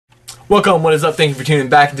Welcome, what is up? Thank you for tuning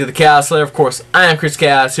back into the Chaos Slayer. Of course, I am Chris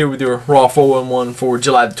Chaos here with your Raw 411 for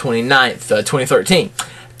July the 29th, 2013.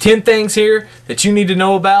 10 things here that you need to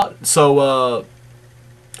know about, so,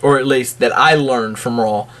 or at least that I learned from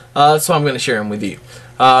Raw, so I'm going to share them with you.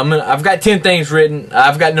 I've got 10 things written.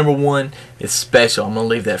 I've got number 1. It's special. I'm going to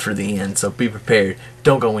leave that for the end, so be prepared.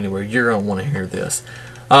 Don't go anywhere. You're going to want to hear this.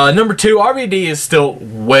 Number 2, RVD is still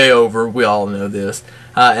way over. We all know this.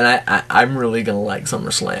 And I'm really going to like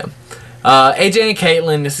SummerSlam. AJ and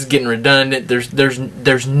Caitlyn, this is getting redundant.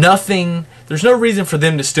 There's no reason for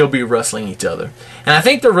them to still be wrestling each other. And I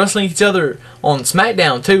think they're wrestling each other on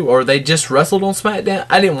SmackDown too, or they just wrestled on SmackDown.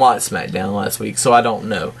 I didn't watch SmackDown last week, so I don't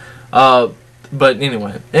know. But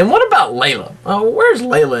anyway, and what about Layla? Where's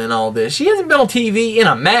Layla in all this? She hasn't been on TV in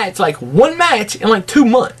a match, like one match in like 2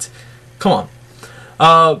 months. Come on.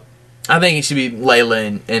 I think it should be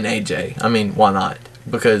Layla and AJ. I mean, why not?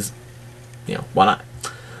 Because, you know, why not?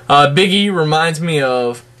 Big E reminds me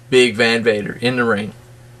of Big Van Vader in the ring.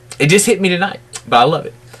 It just hit me tonight, but I love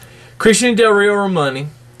it. Christian and Del Rio are money.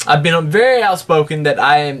 I've been very outspoken that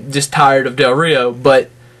I am just tired of Del Rio, but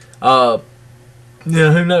yeah,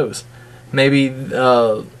 who knows? Maybe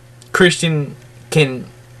Christian can.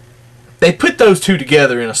 They put those two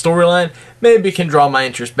together in a storyline. Maybe it can draw my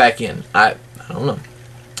interest back in. I don't know.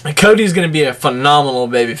 And Cody's going to be a phenomenal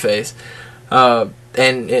babyface.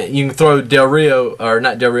 And you can throw Del Rio, or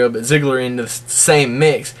not Del Rio, but Ziggler into the same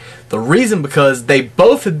mix. The reason because they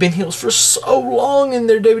both have been heels for so long in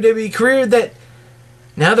their WWE career that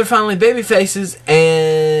now they're finally babyfaces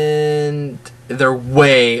and they're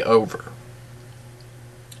way over.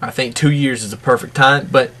 I think 2 years is a perfect time,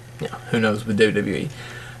 but you know, who knows with WWE.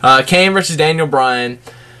 Kane versus Daniel Bryan.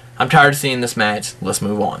 I'm tired of seeing this match. Let's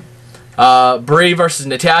move on. Brie versus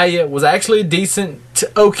Natalya was actually a decent to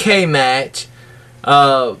okay match.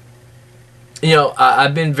 You know,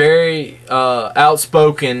 I've been very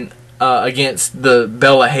outspoken against the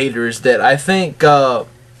Bella haters that I think the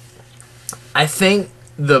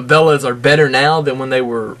Bellas are better now than when they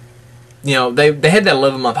were, you know, they had that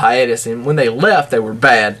 11-month hiatus, and when they left they were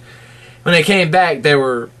bad. When they came back they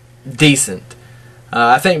were decent.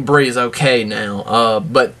 I think Brie is okay now,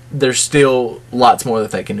 but there's still lots more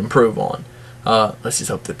that they can improve on. Let's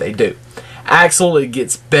just hope that they do. Axel, it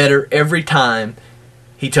gets better every time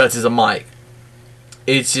he touches a mic.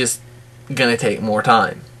 It's just gonna take more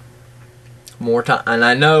time. And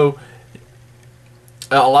I know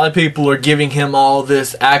a lot of people are giving him all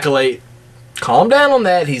this accolade. Calm down on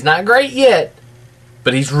that. He's not great yet,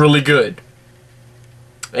 but he's really good.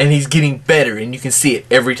 And he's getting better, and you can see it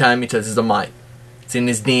every time he touches a mic. It's in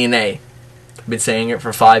his DNA. I've been saying it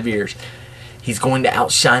for 5 years. He's going to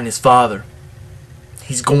outshine his father.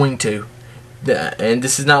 He's going to. And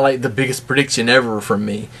this is not like the biggest prediction ever from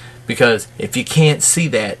me, because if you can't see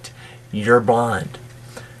that, you're blind.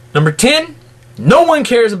 Number 10, no one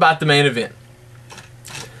cares about the main event.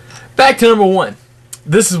 Back to number 1.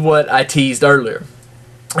 This is what I teased earlier.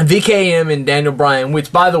 VKM and Daniel Bryan,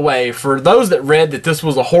 which, by the way, for those that read that this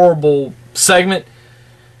was a horrible segment,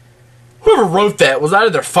 whoever wrote that was out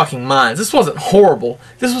of their fucking minds. This wasn't horrible.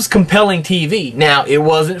 This was compelling TV. Now, it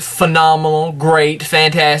wasn't phenomenal, great,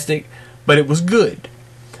 fantastic, but it was good.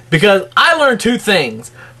 Because I learned 2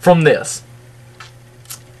 things from this.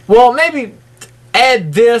 Well, maybe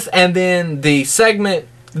add this and then the segment,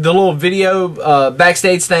 the little video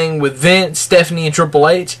backstage thing with Vince, Stephanie, and Triple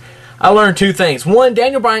H. I learned 2 things. 1,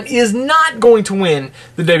 Daniel Bryan is not going to win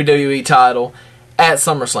the WWE title at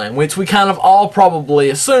SummerSlam, which we kind of all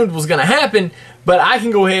probably assumed was going to happen, but I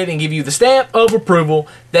can go ahead and give you the stamp of approval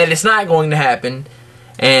that it's not going to happen,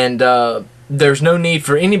 and there's no need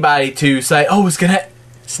for anybody to say, oh, it's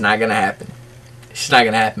not going to happen. It's not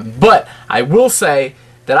going to happen. But I will say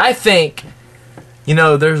that I think, you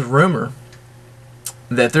know, there's rumor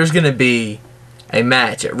that there's going to be a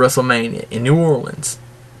match at WrestleMania in New Orleans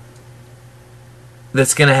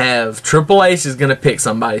that's going to have Triple H is going to pick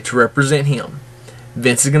somebody to represent him.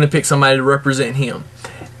 Vince is going to pick somebody to represent him.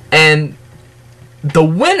 And the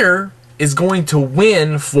winner is going to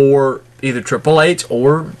win for either Triple H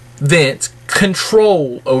or Vince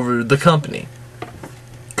control over the company.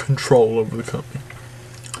 Control over the company.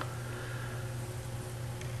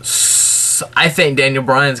 So I think Daniel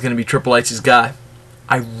Bryan is going to be Triple H's guy.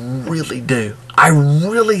 I really do. I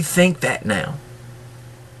really think that now.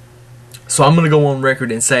 So I'm going to go on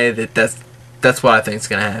record and say that that's what I think is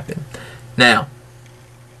going to happen. Now,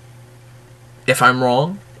 if I'm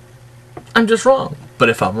wrong, I'm just wrong. But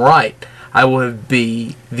if I'm right, I will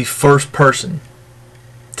be the first person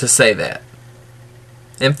to say that.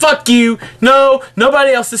 And fuck you. No,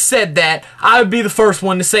 nobody else has said that. I would be the first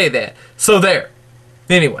one to say that. So there.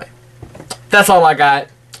 Anyway, that's all I got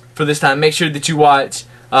for this time. Make sure that you watch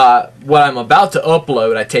what I'm about to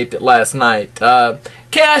upload. I taped it last night.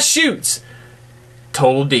 Chaos Shoots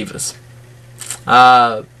Total Divas.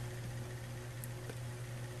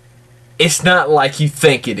 It's not like you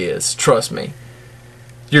think it is. Trust me.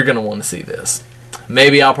 You're going to want to see this.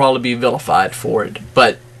 Maybe I'll probably be vilified for it,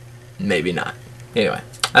 but maybe not. Anyway,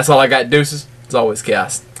 that's all I got. Deuces. As always,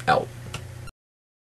 Chaos out.